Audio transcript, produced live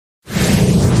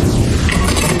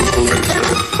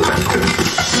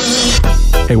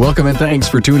Hey, welcome and thanks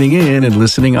for tuning in and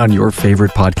listening on your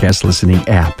favorite podcast listening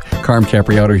app. Carm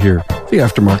Capriotto here, the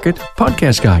Aftermarket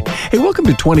Podcast Guy. Hey, welcome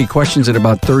to 20 Questions in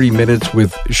About 30 Minutes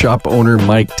with shop owner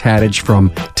Mike Tatich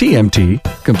from TMT,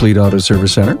 Complete Auto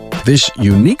Service Center. This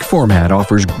unique format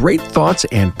offers great thoughts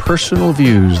and personal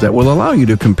views that will allow you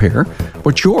to compare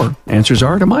what your answers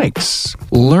are to Mike's.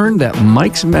 Learn that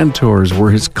Mike's mentors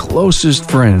were his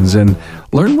closest friends and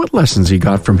learn what lessons he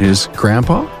got from his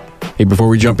grandpa. Hey, before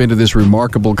we jump into this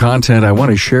remarkable content, I want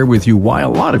to share with you why a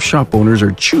lot of shop owners are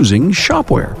choosing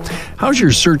Shopware. How's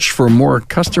your search for more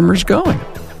customers going?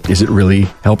 Is it really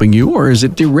helping you or is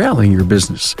it derailing your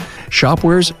business?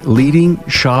 Shopware's leading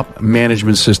shop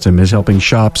management system is helping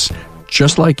shops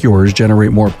just like yours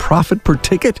generate more profit per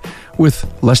ticket with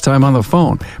less time on the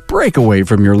phone. Break away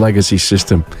from your legacy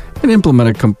system and implement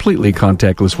a completely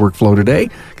contactless workflow today.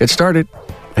 Get started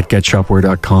at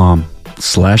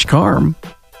getshopware.com/carm.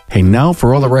 Hey, now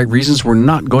for all the right reasons, we're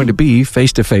not going to be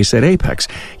face-to-face at Apex.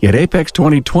 Yet Apex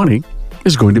 2020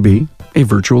 is going to be a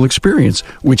virtual experience,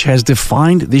 which has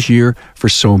defined this year for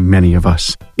so many of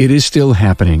us. It is still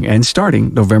happening and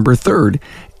starting November 3rd,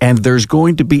 and there's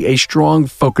going to be a strong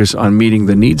focus on meeting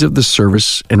the needs of the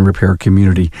service and repair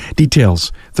community.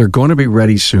 Details, they're going to be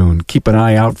ready soon. Keep an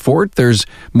eye out for it. There's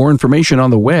more information on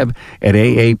the web at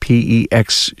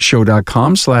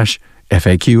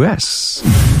aapexshow.com/FAQS.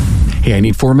 Hey, I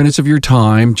need 4 minutes of your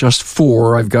time, just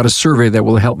 4. I've got a survey that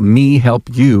will help me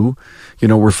help you. You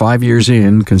know, we're 5 years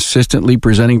in, consistently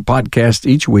presenting podcasts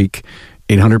each week,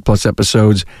 800 plus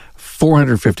episodes,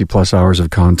 450 plus hours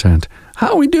of content.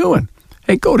 How are we doing?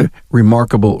 Hey, go to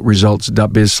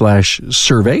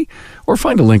remarkableresults.biz/survey or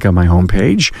find a link on my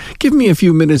homepage. Give me a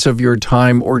few minutes of your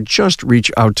time or just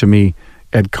reach out to me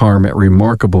at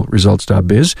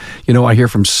carm@remarkableresults.biz. You know, I hear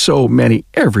from so many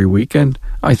every week, and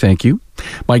I thank you.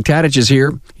 Mike Tatich is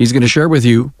here. He's going to share with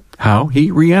you how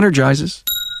he re-energizes.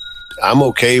 I'm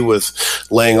okay with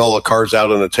laying all the cards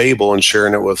out on the table and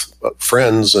sharing it with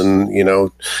friends and, you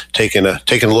know, taking a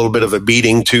little bit of a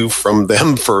beating too from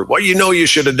them for, well, you know, you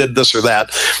should have did this or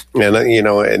that. And, you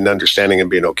know, and understanding and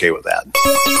being okay with that.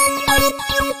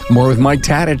 More with Mike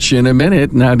Tatich in a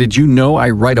minute. Now, did you know I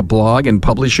write a blog and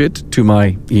publish it to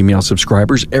my email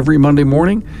subscribers every Monday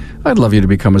morning? I'd love you to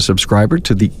become a subscriber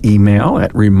to the email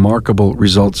at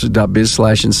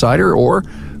remarkableresults.biz/insider or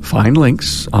find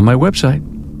links on my website.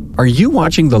 Are you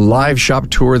watching the live shop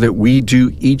tour that we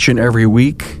do each and every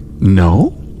week?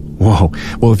 No? Whoa.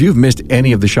 Well, if you've missed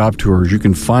any of the shop tours, you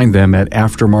can find them at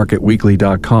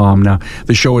aftermarketweekly.com. Now,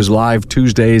 the show is live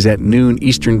Tuesdays at noon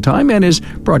Eastern Time and is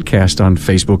broadcast on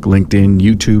Facebook, LinkedIn,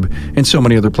 YouTube, and so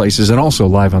many other places, and also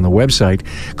live on the website.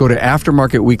 Go to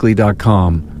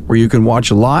aftermarketweekly.com, where you can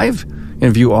watch live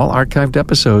and view all archived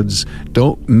episodes.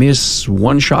 Don't miss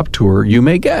one shop tour. You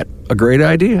may get a great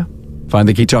idea. Find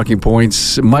the key talking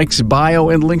points, Mike's bio,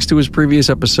 and links to his previous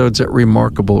episodes at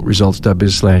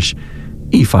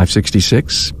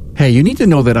remarkableresults.biz/E566. Hey, you need to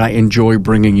know that I enjoy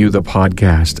bringing you the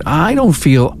podcast. I don't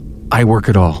feel I work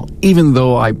at all, even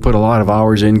though I put a lot of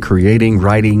hours in creating,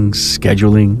 writing,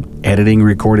 scheduling, editing,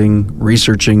 recording,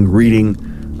 researching, reading.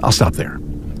 I'll stop there.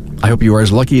 I hope you are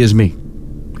as lucky as me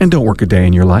and don't work a day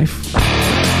in your life.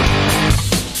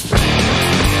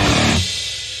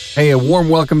 Hey, a warm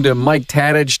welcome to Mike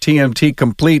Tatich, TMT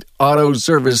Complete Auto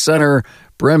Service Center,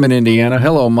 Bremen, Indiana.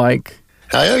 Hello, Mike.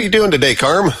 How are you doing today,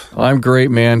 Carm? I'm great,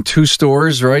 man. 2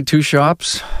 stores, right? 2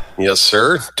 shops? Yes,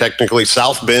 sir. Technically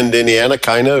South Bend, Indiana,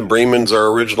 kind of. Bremen's our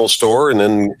original store, and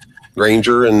then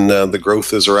Granger, and the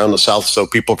growth is around the south. So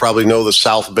people probably know the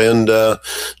South Bend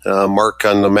mark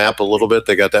on the map a little bit.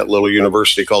 They got that little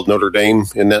university called Notre Dame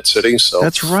in that city. So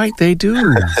that's right, they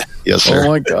do. Yes, sir. Oh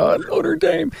my God, Notre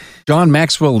Dame. John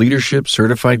Maxwell Leadership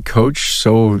Certified Coach.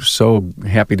 So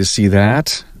happy to see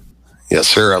that. Yes,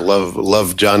 sir. I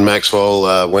love John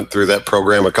Maxwell. Went through that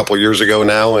program a couple of years ago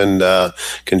now, and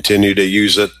continue to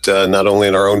use it not only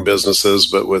in our own businesses,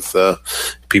 but with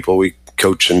people we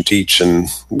coach and teach and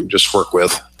just work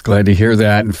with. Glad to hear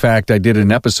that. In fact, I did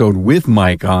an episode with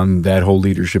Mike on that whole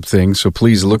leadership thing, so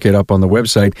please look it up on the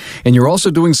website. And you're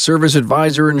also doing service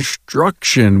advisor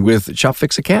instruction with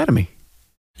ShopFix Academy.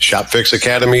 ShopFix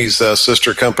Academy's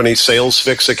sister company,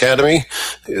 SalesFix Academy,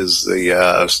 is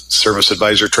the service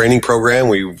advisor training program.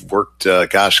 We worked, a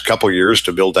couple years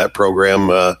to build that program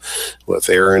with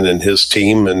Aaron and his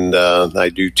team, and I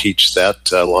do teach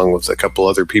that along with a couple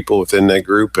other people within that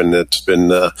group, and it's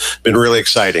been really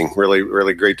exciting,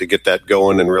 really great to get that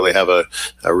going and really have a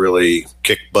really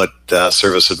kick-butt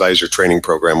service advisor training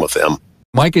program with them.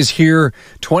 Mike is here,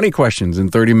 20 questions in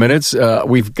 30 minutes.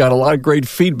 We've got a lot of great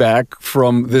feedback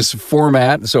from this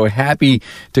format, so happy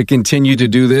to continue to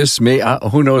do this.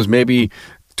 Who knows, maybe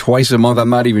twice a month.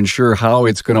 I'm not even sure how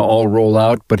it's going to all roll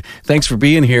out, but thanks for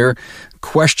being here.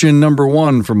 Question number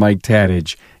 1 for Mike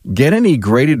Tatich. Get any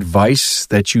great advice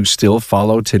that you still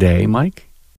follow today, Mike?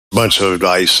 Bunch of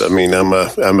advice. I mean, I'm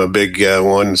a big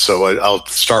one, so I'll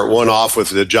start one off with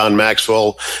the John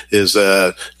Maxwell is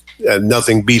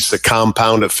nothing beats the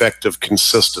compound effect of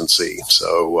consistency.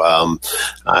 So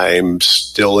I'm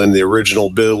still in the original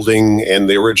building and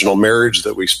the original marriage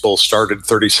that we both started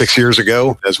 36 years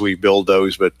ago as we build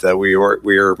those. But we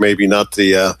are maybe not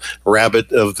the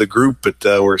rabbit of the group, but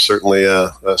we're certainly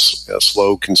a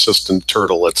slow, consistent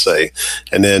turtle, let's say.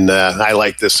 And then I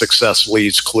like the success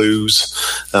leaves clues.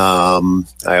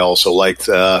 I also like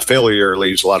failure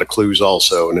leaves a lot of clues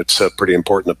also, and it's pretty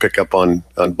important to pick up on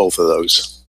both of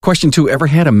those. Question 2, ever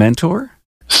had a mentor?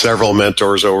 Several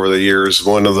mentors over the years.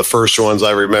 One of the first ones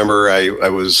I remember, I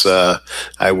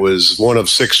was one of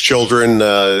 6 children.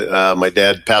 My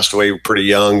dad passed away pretty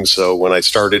young, so when I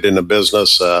started in the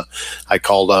business, I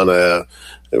called on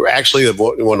actually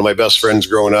one of my best friends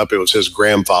growing up. It was his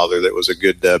grandfather that was a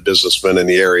good businessman in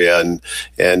the area,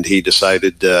 and he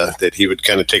decided that he would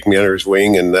kind of take me under his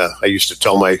wing. And I used to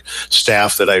tell my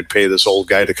staff that I'd pay this old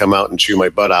guy to come out and chew my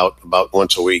butt out about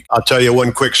once a week. I'll tell you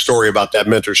one quick story about that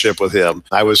mentorship with him.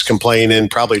 I was complaining,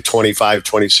 probably 25,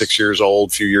 26 years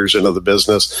old, a few years into the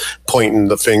business, pointing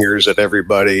the fingers at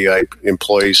everybody.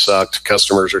 Employees sucked,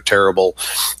 customers are terrible.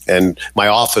 And my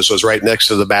office was right next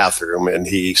to the bathroom, and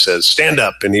he says, "Stand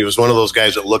up." And he was one of those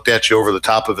guys that looked at you over the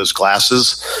top of his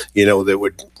glasses, that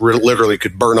would literally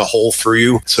could burn a hole through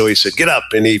you. So he said, "Get up."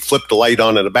 And he flipped the light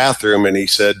on in the bathroom, and he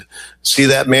said, "See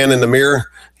that man in the mirror?"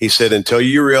 He said, "Until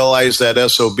you realize that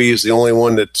SOB is the only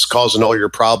one that's causing all your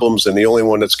problems and the only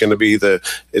one that's going to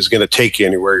is going to take you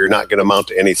anywhere, you're not going to amount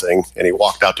to anything." And he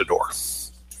walked out the door.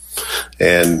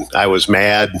 And I was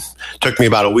mad. Took me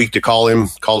about a week to called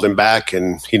him back,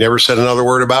 and he never said another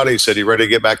word about it. He said he's ready to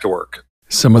get back to work.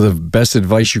 Some of the best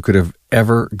advice you could have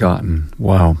ever gotten.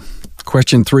 Wow.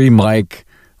 Question 3, Mike,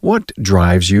 what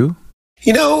drives you?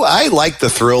 I like the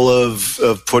thrill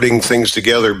of putting things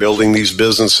together, building these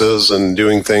businesses and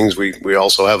doing things. We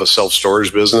also have a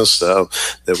self-storage business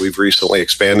that we've recently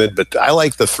expanded, but I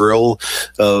like the thrill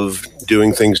of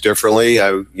doing things differently.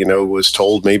 I, was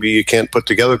told maybe you can't put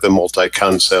together the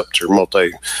multi-concept or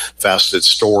multi-faceted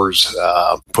stores.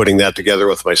 Putting that together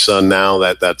with my son now,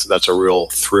 that's a real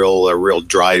thrill, a real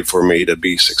drive for me to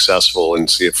be successful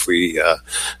and see if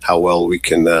how well we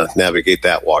can navigate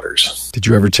that waters. Did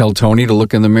you ever tell Tony to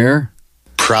look in the mirror?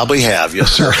 Probably have,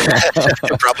 yes, sir.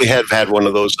 Probably have had one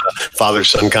of those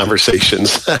father-son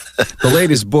conversations. The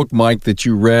latest book, Mike, that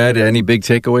you read, any big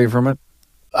takeaway from it?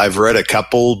 I've read a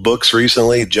couple books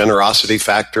recently. Generosity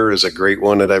Factor is a great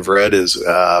one that I've read. Is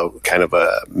kind of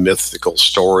a mythical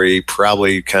story,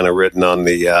 probably kind of written on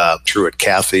the Truett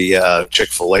Cathy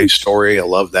Chick-fil-A story. I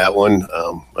love that one.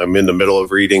 I'm in the middle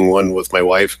of reading one with my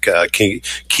wife,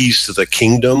 Keys to the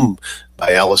Kingdom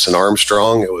by Allison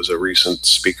Armstrong. It was a recent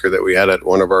speaker that we had at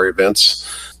one of our events.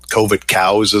 COVID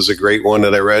Cows is a great one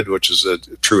that I read, which is a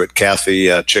Truett Cathy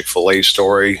Chick-fil-A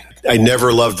story. I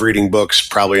never loved reading books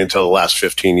probably until the last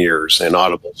 15 years, and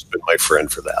Audible's been my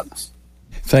friend for that.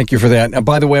 Thank you for that. Now,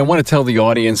 by the way, I want to tell the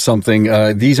audience something.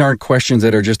 These aren't questions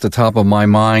that are just the top of my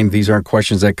mind. These aren't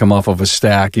questions that come off of a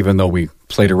stack, even though we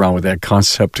played around with that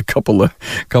concept a couple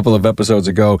of episodes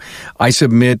ago. I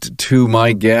submit to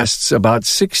my guests about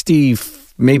 60,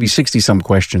 maybe 60-some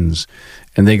questions,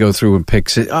 and they go through and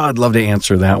pick, I'd love to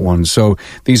answer that one. So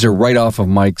these are right off of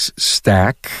Mike's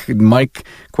stack. Mike,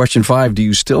 question 5, do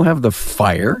you still have the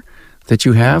fire that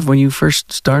you have when you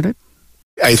first started?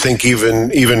 I think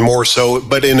even more so,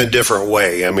 but in a different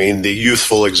way. I mean, the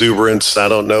youthful exuberance, I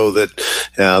don't know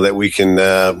that we can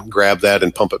grab that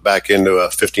and pump it back into a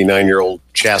 59-year-old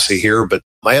chassis here, but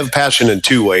I have passion in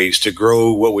 2 ways: to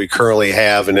grow what we currently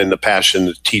have, and then the passion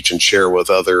to teach and share with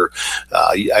other.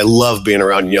 I love being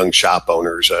around young shop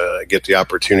owners. I get the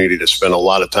opportunity to spend a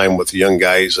lot of time with young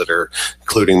guys that are,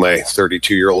 including my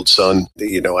 32-year-old son.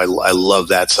 I love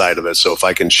that side of it. So if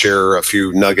I can share a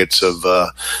few nuggets of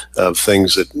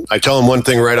things that I tell them one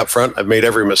thing right up front: I've made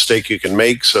every mistake you can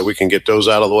make, so we can get those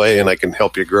out of the way, and I can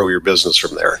help you grow your business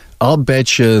from there. I'll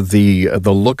bet you the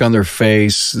look on their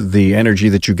face, the energy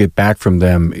that you get back from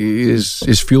them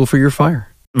is fuel for your fire.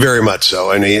 Very much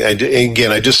so. I mean, I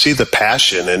just see the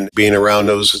passion and being around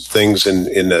those things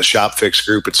in the Shop Fix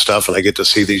group and stuff. And I get to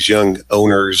see these young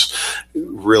owners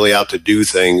really out to do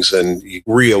things, and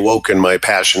reawoken my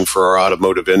passion for our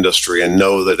automotive industry, and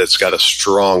know that it's got a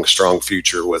strong, strong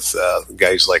future with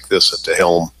guys like this at the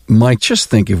helm. Mike, just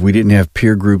think if we didn't have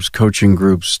peer groups, coaching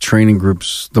groups, training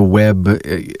groups, the web,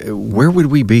 where would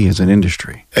we be as an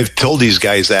industry? I've told these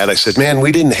guys that. I said, man,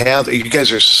 you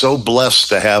guys are so blessed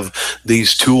to have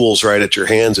these tools right at your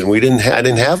hands. And I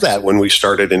didn't have that when we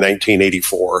started in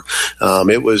 1984.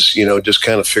 It was, just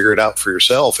kind of figure it out for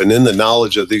yourself. And then the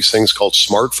knowledge of these things called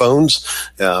smartphones,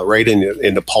 right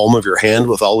in the palm of your hand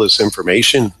with all this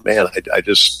information, man,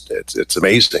 it's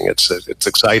amazing. It's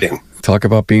exciting. Talk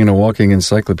about being a walking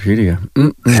encyclopedia.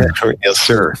 Yes,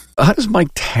 sir. How does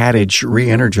Mike Tatich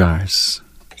re-energize?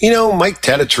 Mike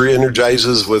Tatich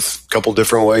re-energizes with a couple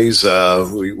different ways.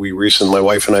 My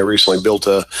wife and I recently built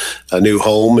a new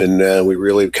home, and we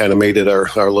really kind of made it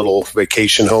our little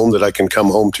vacation home that I can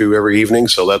come home to every evening.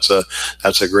 So that's a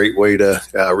great way to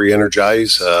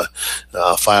re-energize.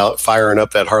 Firing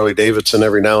up that Harley Davidson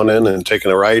every now and then and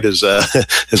taking a ride is a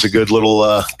good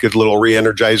little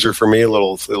re-energizer for me. A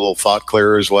little thought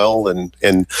clearer as well,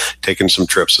 and taking some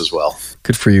trips as well.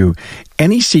 Good for you.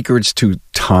 Any secrets to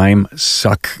time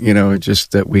suck?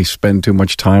 Just that we spend too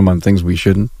much time on things we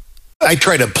shouldn't? I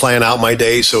try to plan out my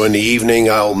day. So in the evening,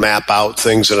 I'll map out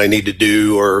things that I need to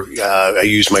do, or I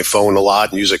use my phone a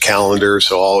lot and use a calendar.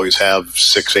 So I'll always have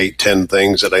 6, 8, 10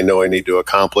 things that I know I need to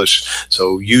accomplish.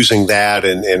 So using that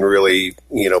and really,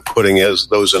 putting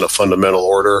those in a fundamental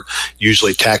order,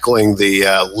 usually tackling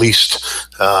the least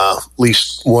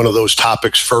one of those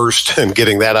topics first and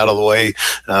getting that out of the way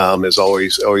is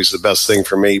always the best thing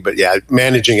for me. But yeah,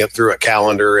 managing it through a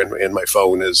calendar and my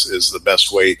phone is the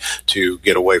best way to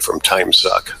get away from time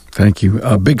suck. Thank you.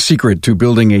 A big secret to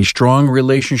building a strong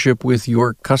relationship with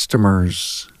your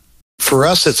customers. For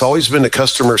us, it's always been the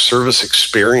customer service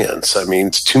experience. I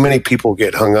mean, too many people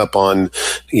get hung up on,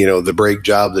 the brake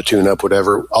job, the tune-up,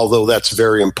 whatever. Although that's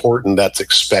very important, that's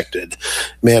expected.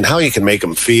 Man, how you can make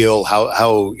them feel,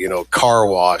 how car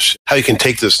wash, how you can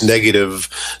take this negative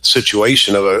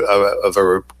situation of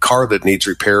a car that needs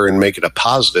repair and make it a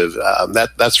positive.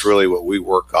 That's really what we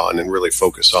work on and really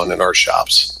focus on in our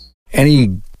shops.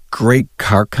 Any great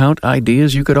car count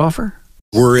ideas you could offer?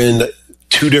 We're in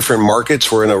 2 different markets.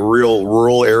 We're in a real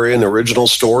rural area, an original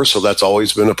store, so that's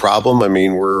always been a problem. I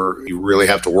mean, you really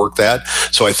have to work that.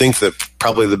 So I think that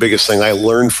probably the biggest thing I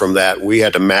learned from that, we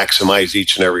had to maximize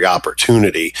each and every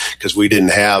opportunity because we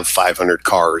didn't have 500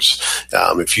 cars.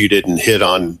 If you didn't hit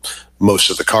on most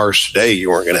of the cars today, you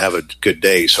weren't going to have a good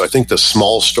day. So I think the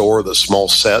small store, the small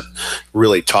set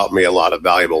really taught me a lot of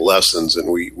valuable lessons,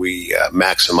 and we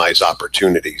maximize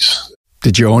opportunities.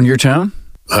 Did you own your town?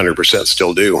 100%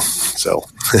 still do. So,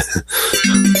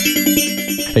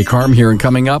 Hey, Carm here, and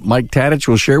coming up, Mike Tatich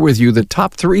will share with you the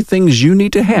top 3 things you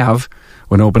need to have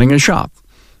when opening a shop,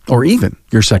 or even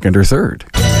your second or third.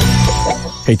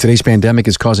 Hey, today's pandemic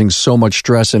is causing so much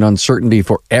stress and uncertainty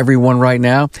for everyone right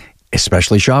now,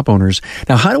 especially shop owners.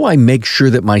 Now, how do I make sure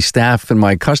that my staff and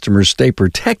my customers stay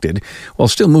protected while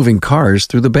still moving cars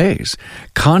through the bays?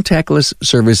 Contactless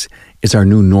service is our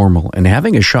new normal, and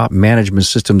having a shop management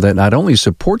system that not only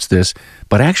supports this,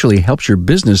 but actually helps your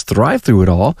business thrive through it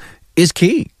all is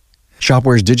key.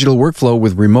 Shopware's digital workflow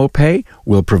with Remote Pay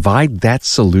will provide that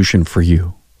solution for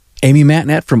you. Amy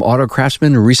Matnett from Auto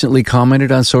Craftsman recently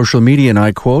commented on social media, and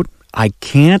I quote, "I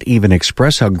can't even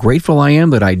express how grateful I am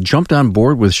that I jumped on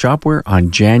board with Shopware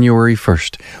on January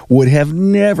 1st. Would have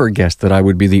never guessed that I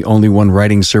would be the only one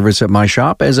writing service at my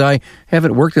shop, as I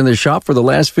haven't worked in the shop for the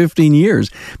last 15 years.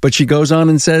 But she goes on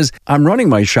and says, I'm running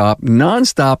my shop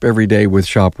nonstop every day with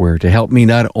Shopware to help me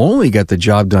not only get the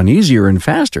job done easier and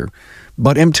faster,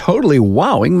 but am totally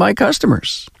wowing my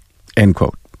customers." End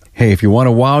quote. Hey, if you want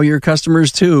to wow your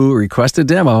customers too, request a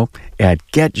demo at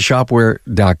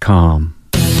getshopware.com.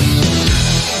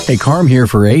 Hey, Carm here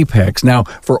for Apex. Now,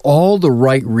 for all the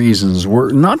right reasons,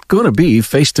 we're not going to be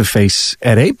face-to-face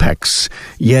at Apex.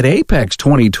 Yet Apex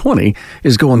 2020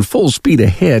 is going full speed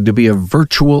ahead to be a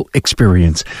virtual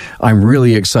experience. I'm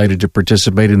really excited to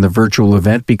participate in the virtual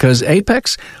event because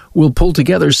Apex will pull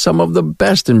together some of the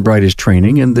best and brightest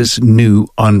training in this new,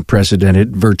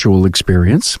 unprecedented virtual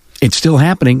experience. It's still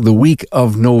happening the week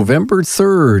of November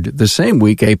 3rd, the same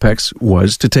week Apex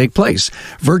was to take place.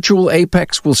 Virtual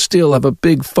Apex will still have a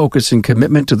big focus and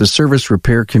commitment to the service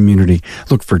repair community.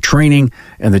 Look for training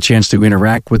and the chance to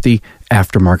interact with the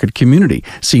aftermarket community.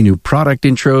 See new product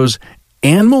intros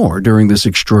and more during this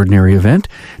extraordinary event.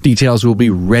 Details will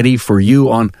be ready for you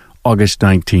on August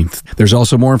 19th. There's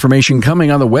also more information coming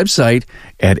on the website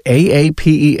at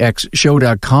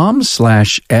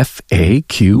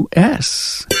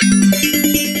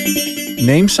aapexshow.com/FAQS.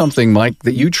 Name something, Mike,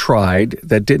 that you tried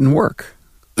that didn't work.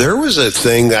 There was a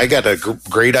thing, I got a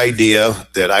great idea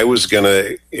that I was going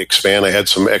to expand. I had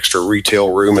some extra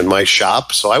retail room in my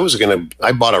shop. So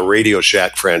I bought a Radio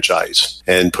Shack franchise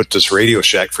and put this Radio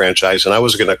Shack franchise, and I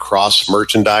was going to cross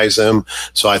merchandise them.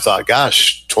 So I thought,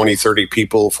 gosh, 20, 30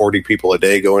 people, 40 people a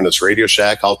day go in this Radio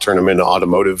Shack. I'll turn them into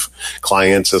automotive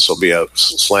clients. This will be a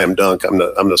slam dunk. I'm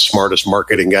the smartest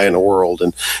marketing guy in the world.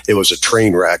 And it was a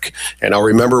train wreck. And I'll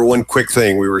remember one quick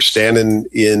thing. We were standing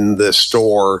in the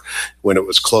store when it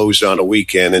was closed on a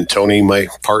weekend, and Tony, my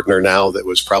partner now that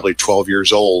was probably 12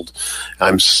 years old,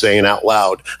 I'm saying out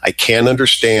loud, I can't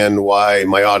understand why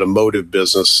my automotive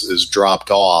business is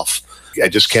dropped off. I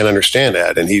just can't understand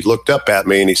that. And he looked up at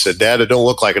me and he said, Dad, it don't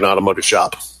look like an automotive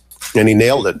shop. And he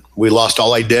nailed it. We lost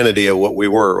all identity of what we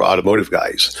were, automotive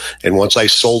guys. And once I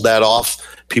sold that off,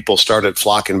 people started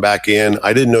flocking back in.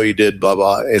 I didn't know you did, blah,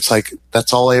 blah. It's like,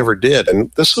 that's all I ever did.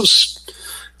 And this was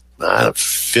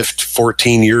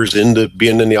 14 years into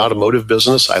being in the automotive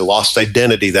business. I lost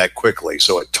identity that quickly.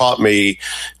 So it taught me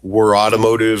we're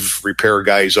automotive repair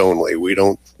guys only. We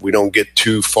don't get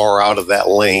too far out of that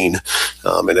lane.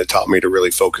 And it taught me to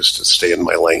really focus to stay in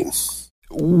my lane.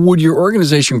 Would your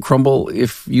organization crumble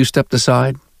if you stepped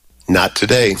aside? Not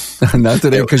today. Not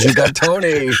today, because you got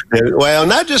Tony. Well,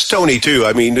 not just Tony, too.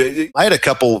 I mean, I had a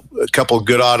couple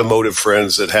good automotive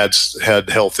friends that had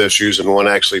health issues, and one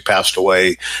actually passed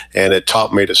away. And it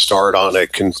taught me to start on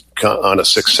a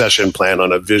succession plan,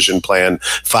 on a vision plan,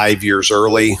 5 years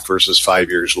early versus 5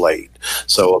 years late.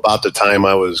 So about the time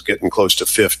I was getting close to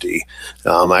 50,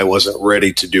 I wasn't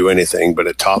ready to do anything, but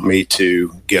it taught me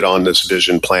to get on this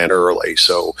vision plan early.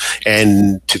 So,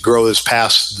 and to grow this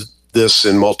past this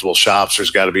in multiple shops,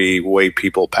 there's got to be way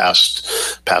people past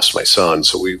my son.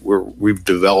 So we've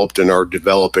developed and are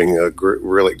developing a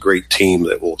really great team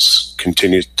that will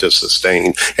continue to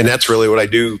sustain. And that's really what I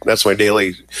do. That's my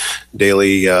daily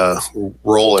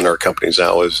role in our companies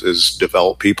now is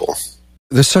develop people.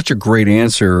 That's such a great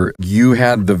answer. You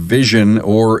had the vision,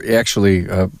 or actually,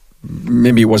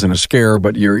 maybe it wasn't a scare,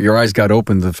 but your eyes got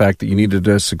open to the fact that you needed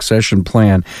a succession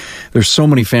plan. There's so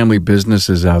many family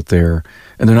businesses out there,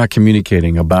 and they're not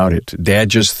communicating about it. Dad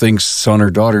just thinks son or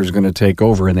daughter is going to take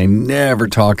over, and they never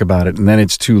talk about it. And then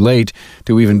it's too late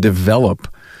to even develop,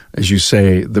 as you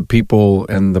say, the people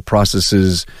and the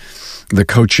processes, the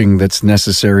coaching that's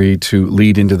necessary to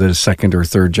lead into the second or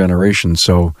third generation.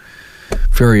 So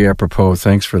very apropos.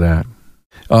 Thanks for that.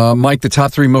 Mike, the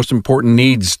top 3 most important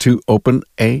needs to open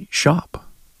a shop.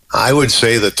 I would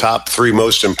say the top 3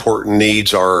 most important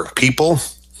needs are people,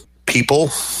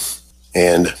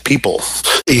 and people.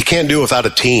 You can't do it without a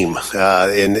team.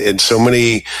 And so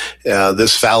many,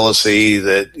 this fallacy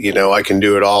that, I can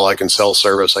do it all. I can sell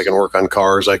service. I can work on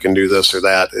cars. I can do this or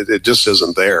that. It just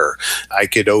isn't there. I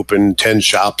could open 10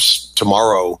 shops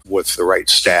tomorrow with the right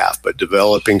staff, but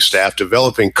developing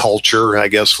culture, I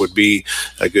guess, would be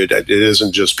a good, it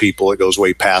isn't just people. It goes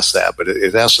way past that, but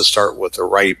it has to start with the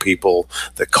right people,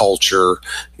 the culture.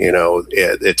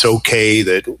 It's okay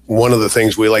that one of the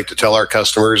things we like to tell our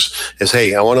customers is,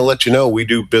 hey, I want to let you know we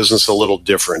do business a little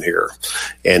different here.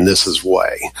 And this is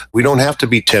why. We don't have to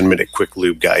be 10-minute quick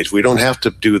lube guys. We don't have to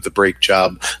do the brake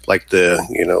job like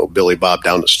the, Billy Bob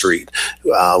down the street.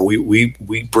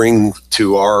 We bring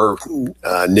to our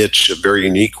niche a very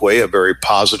unique way, a very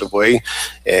positive way.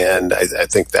 And I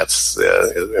think that's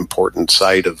the important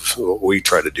side of what we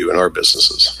try to do in our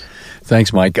businesses.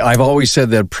 Thanks, Mike. I've always said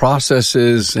that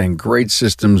processes and great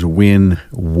systems win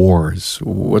wars.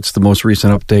 What's the most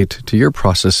recent update to your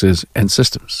processes and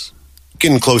systems?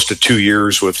 Getting close to 2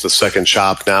 years with the second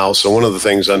shop now. So one of the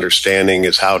things understanding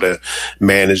is how to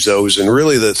manage those. And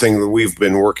really the thing that we've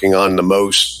been working on the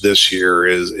most this year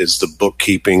is the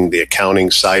bookkeeping, the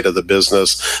accounting side of the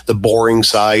business, the boring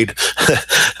side.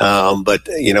 But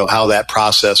how that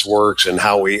process works and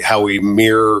how we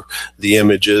mirror the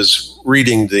images,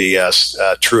 reading the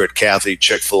Truett Cathy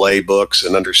Chick-fil-A books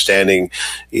and understanding,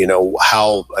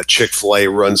 how a Chick-fil-A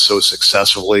runs so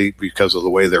successfully because of the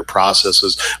way their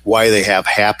processes, why they have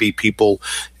happy people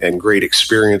and great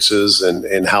experiences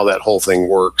and how that whole thing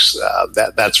works.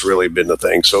 That's really been the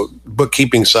thing. So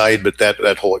bookkeeping side, but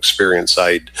that whole experience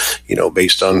side,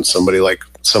 based on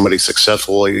somebody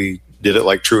successfully did it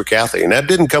like Truett Cathy. And that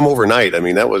didn't come overnight. I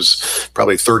mean, that was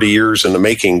probably 30 years in the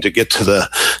making to get to the,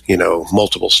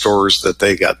 multiple stores that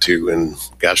they got to, and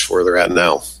gosh, where they're at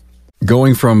now.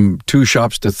 Going from 2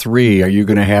 shops to 3, are you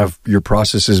going to have your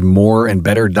processes more and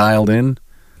better dialed in?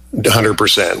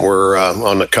 100%. We're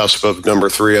on the cusp of number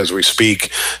 3 as we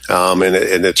speak, and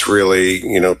it's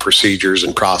really, procedures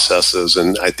and processes,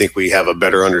 and I think we have a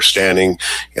better understanding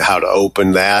how to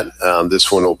open that.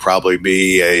 This one will probably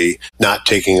be not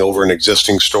taking over an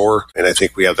existing store, and I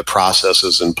think we have the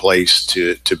processes in place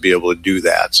to be able to do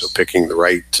that. So picking the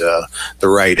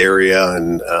right area,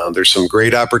 and there's some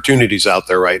great opportunities out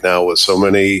there right now with so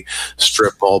many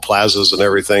strip mall plazas and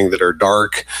everything that are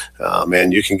dark,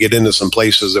 and you can get into some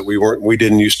places that we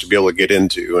didn't used to be able to get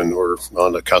into, and we're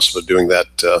on the cusp of doing that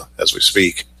as we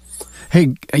speak.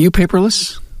 Hey, are you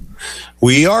paperless?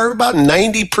 We are about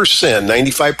 90%,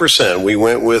 95%. We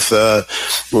went with a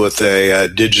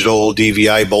digital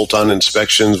DVI bolt-on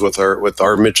inspections with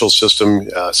our Mitchell system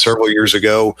several years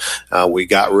ago. We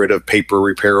got rid of paper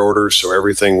repair orders, so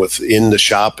everything within the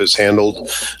shop is handled.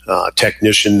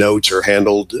 Technician notes are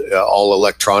handled all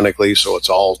electronically, so it's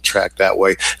all tracked that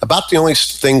way. About the only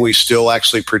thing we still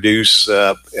actually produce,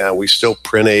 we still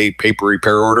print a paper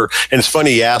repair order. And it's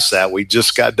funny you asked that. We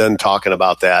just got done talking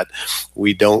about that.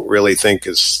 We don't really think,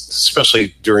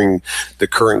 especially during the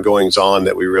current goings on,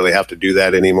 that we really have to do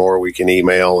that anymore. We can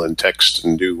email and text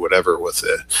and do whatever with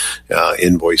the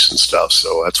invoice and stuff.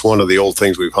 So that's one of the old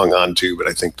things we've hung on to, but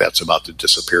I think that's about to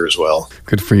disappear as well.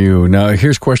 Good for you. Now,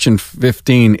 here's question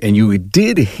 15, and you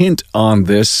did hint on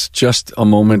this just a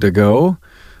moment ago.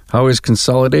 How is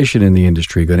consolidation in the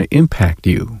industry going to impact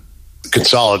you?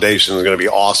 Consolidation is going to be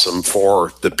awesome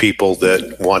for the people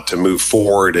that want to move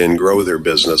forward and grow their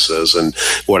businesses. And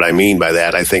what I mean by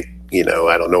that, I think,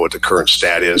 I don't know what the current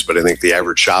stat is, but I think the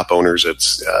average shop owner's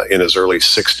it's in his early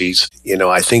 60s.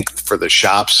 I think for the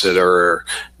shops that are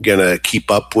going to keep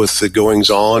up with the goings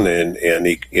on and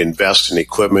invest in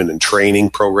equipment and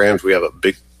training programs, we have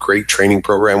a great training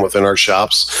program within our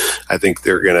shops. I think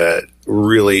they're going to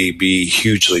really be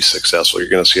hugely successful. You're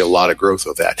going to see a lot of growth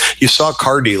with that. You saw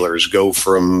car dealers go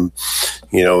from,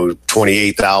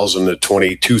 28,000 to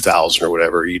 22,000 or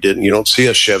whatever. You don't see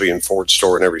a Chevy and Ford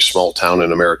store in every small town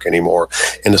in America anymore.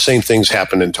 And the same thing's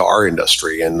happened into our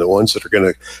industry. And the ones that are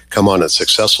going to come on the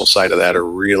successful side of that are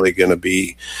really going to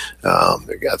be,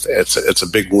 it's a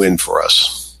big win for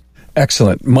us.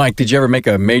 Excellent. Mike, did you ever make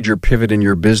a major pivot in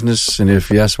your business? And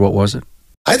if yes, what was it?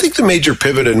 I think the major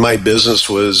pivot in my business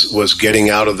was getting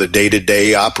out of the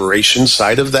day-to-day operations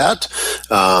side of that,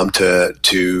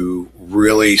 to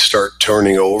really start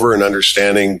turning over and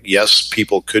understanding, yes,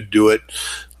 people could do it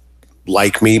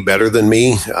like me, better than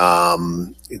me.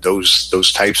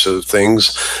 Those types of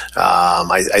things.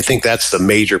 I think that's the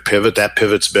major pivot. That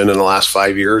pivot's been in the last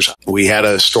 5 years. We had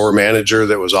a store manager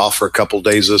that was off for a couple of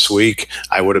days this week.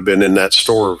 I would have been in that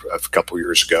store a couple of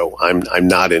years ago. I'm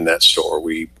not in that store.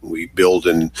 We build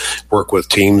and work with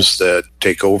teams that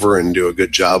take over and do a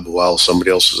good job while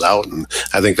somebody else is out. And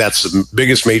I think that's the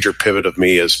biggest major pivot of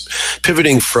me, is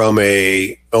pivoting from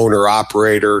a owner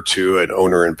operator to an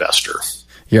owner investor.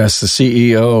 Yes, the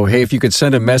CEO. Hey, if you could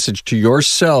send a message to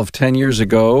yourself 10 years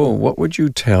ago, what would you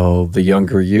tell the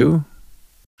younger you?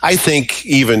 I think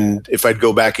even if I'd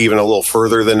go back even a little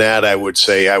further than that, I would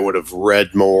say I would have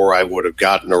read more. I would have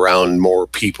gotten around more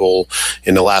people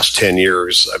in the last 10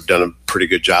 years. I've done a pretty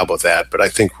good job with that. But I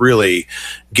think really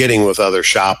getting with other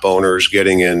shop owners,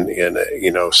 getting in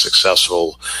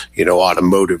successful,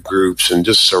 automotive groups, and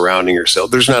just surrounding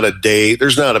yourself. There's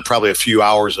probably a few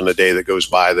hours in a day that goes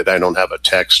by that I don't have a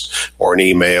text or an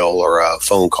email or a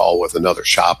phone call with another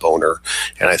shop owner.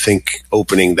 And I think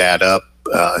opening that up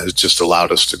has just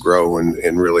allowed us to grow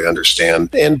and really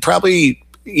understand. And probably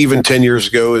even 10 years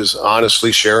ago is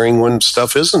honestly sharing when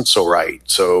stuff isn't so right.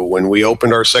 So when we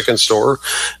opened our second store,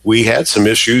 we had some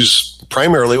issues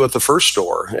primarily with the first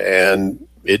store. And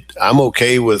I'm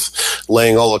okay with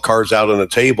laying all the cards out on the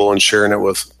table and sharing it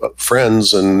with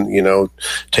friends, and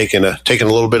taking a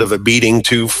little bit of a beating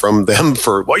too from them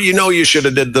for you should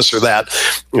have did this or that,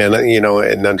 and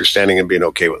and understanding and being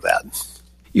okay with that.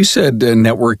 You said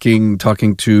networking,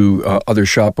 talking to other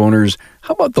shop owners.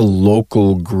 How about the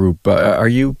local group? Are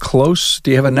you close?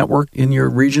 Do you have a network in your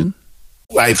region?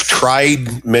 I've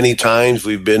tried many times.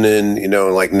 We've been in,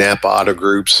 like Napa auto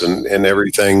groups and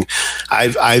everything.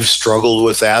 I've struggled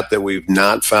with that we've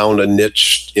not found a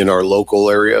niche in our local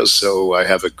areas. So I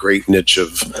have a great niche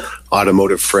of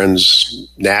automotive friends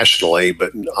nationally,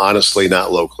 but honestly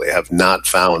not locally. I have not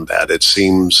found that. It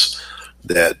seems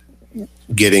that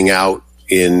getting out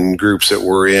in groups that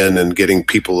we're in and getting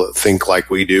people that think like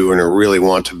we do and really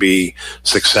want to be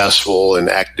successful and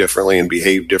act differently and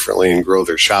behave differently and grow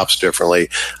their shops differently,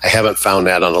 I haven't found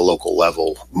that on a local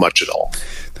level much at all.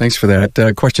 Thanks for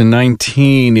that. Question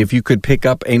 19, if you could pick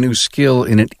up a new skill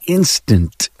in an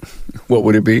instant, what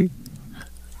would it be?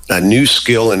 a new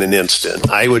skill in an instant.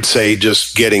 I would say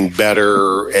just getting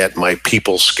better at my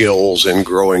people skills and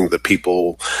growing the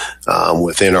people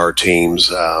within our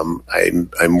teams.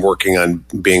 I'm working on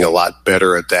being a lot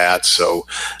better at that. So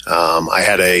I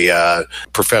had a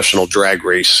professional drag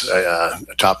race, a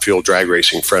top fuel drag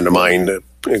racing friend of mine,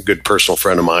 a good personal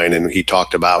friend of mine, and he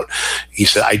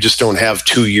said, I just don't have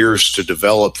 2 years to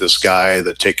develop this guy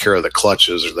that take care of the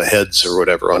clutches or the heads or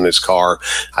whatever on his car.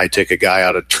 I take a guy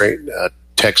out of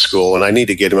tech school, and I need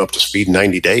to get him up to speed in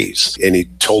 90 days. And he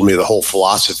told me the whole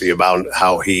philosophy about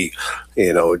how he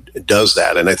does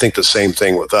that. And I think the same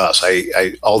thing with us.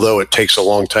 I although it takes a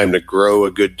long time to grow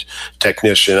a good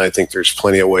technician, I think there's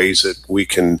plenty of ways that we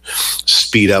can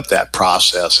speed up that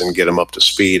process and get them up to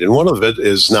speed. And one of it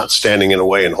is not standing in the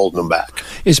way and holding them back.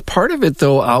 Is part of it,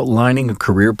 though, outlining a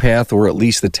career path, or at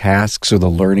least the tasks or the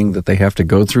learning that they have to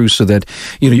go through, so that,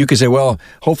 you could say, well,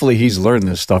 hopefully he's learned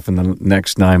this stuff in the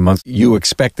next 9 months. You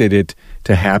expected it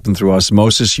to happen through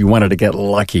osmosis. You wanted to get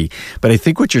lucky. But I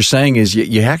think what you're saying is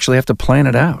you actually have to plan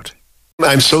it out.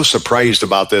 I'm so surprised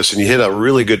about this, and you hit a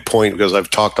really good point, because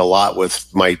I've talked a lot with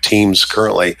my teams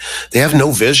currently. They have no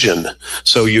vision.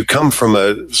 So you come from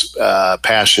a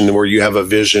passion where you have a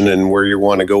vision and where you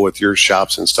want to go with your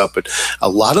shops and stuff, but a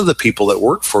lot of the people that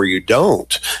work for you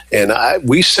don't. And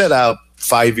we set out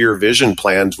 5-year vision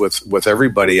plans with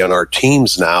everybody on our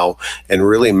teams now and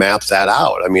really map that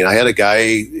out. I mean, I had a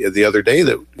guy the other day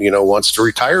that, wants to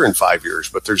retire in 5 years,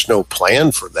 but there's no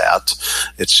plan for that.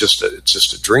 It's just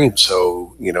a dream.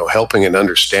 So, helping and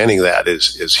understanding that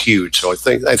is huge. So I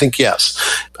think, yes,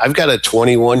 I've got a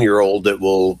 21-year-old that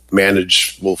will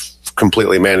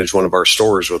completely manage one of our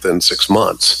stores within 6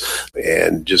 months,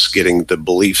 and just getting the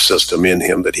belief system in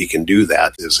him that he can do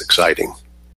that is exciting.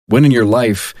 When in your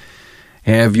life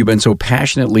have you been so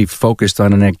passionately focused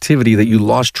on an activity that you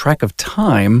lost track of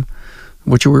time,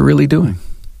 what you were really doing?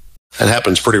 That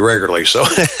happens pretty regularly. So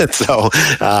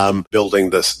building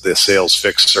the Sales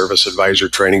Fix Service Advisor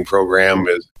training program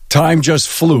is... Time just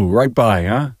flew right by,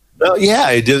 huh? Well, yeah,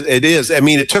 it is. I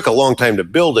mean, it took a long time to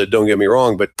build it, don't get me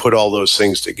wrong, but put all those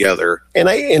things together. And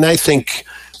I think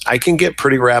I can get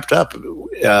pretty wrapped up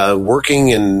working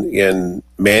in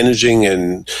managing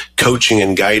and coaching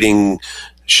and guiding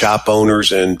shop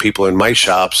owners and people in my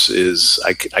shops.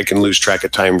 I can lose track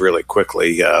of time really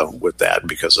quickly with that,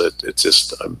 because it's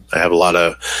just I have a lot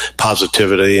of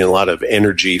positivity and a lot of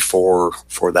energy for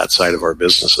that side of our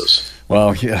businesses.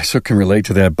 Well, yeah, I so can relate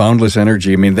to that. Boundless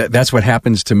energy. I mean, that's what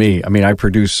happens to me. I mean, I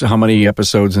produce how many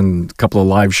episodes and a couple of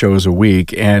live shows a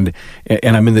week, and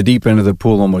I'm in the deep end of the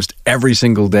pool almost every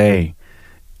single day.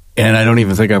 And I don't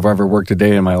even think I've ever worked a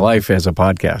day in my life as a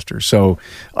podcaster. So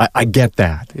I get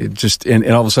that. It just, and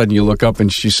all of a sudden you look up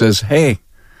and she says, "Hey,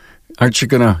 aren't you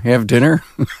going to have dinner?"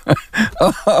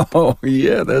 Oh,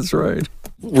 yeah, that's right.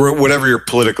 Whatever your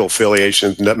political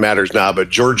affiliation, that matters now, but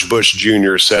George Bush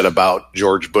Jr. said about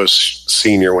George Bush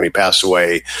Sr. when he passed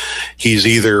away, he's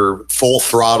either full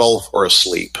throttle or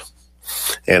asleep.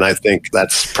 And I think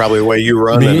that's probably the way you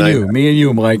run. Me and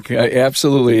you, Mike.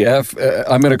 Absolutely.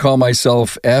 I'm going to call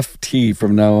myself FT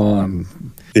from now on.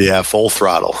 Yeah, full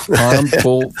throttle. I'm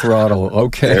full throttle.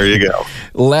 Okay. There you go.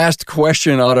 Last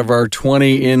question out of our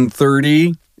 20 in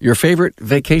 30. Your favorite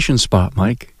vacation spot,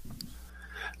 Mike?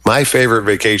 My favorite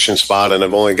vacation spot, and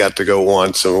I've only got to go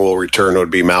once and we'll return, would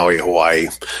be Maui, Hawaii.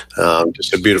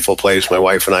 Just a beautiful place. My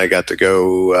wife and I got to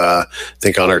go, I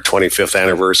think on our 25th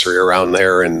anniversary around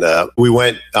there. And we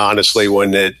went, honestly,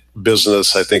 when it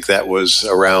business, I think that was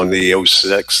around the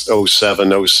 06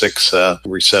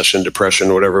 recession,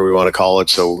 depression, whatever we want to call it.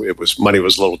 So money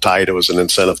was a little tight. It was an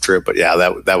incentive trip, but yeah,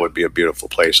 that would be a beautiful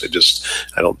place.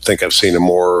 I don't think I've seen a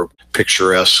more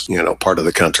picturesque, part of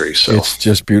the country. So it's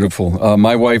just beautiful.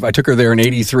 My wife, I took her there in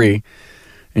 83,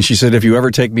 and she said, "If you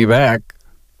ever take me back,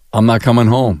 I'm not coming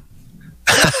home."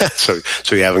 So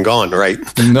you haven't gone, right?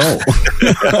 No.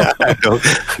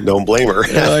 Don't blame her.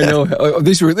 Yeah, I know.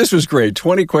 This was great.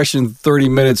 20 questions, 30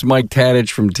 minutes. Mike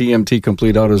Tatich from TMT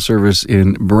Complete Auto Service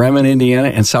in Bremen, Indiana,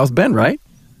 and South Bend, right?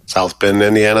 South Bend,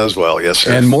 Indiana as well. Yes,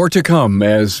 sir. And more to come,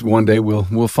 as one day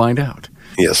we'll find out.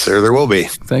 Yes, sir. There will be.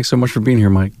 Thanks so much for being here,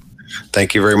 Mike.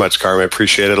 Thank you very much, Carmen. I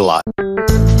appreciate it a lot.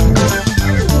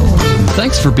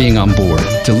 Thanks for being on board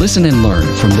to listen and learn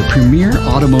from the premier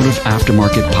automotive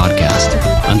aftermarket podcast.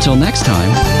 Until next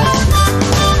time.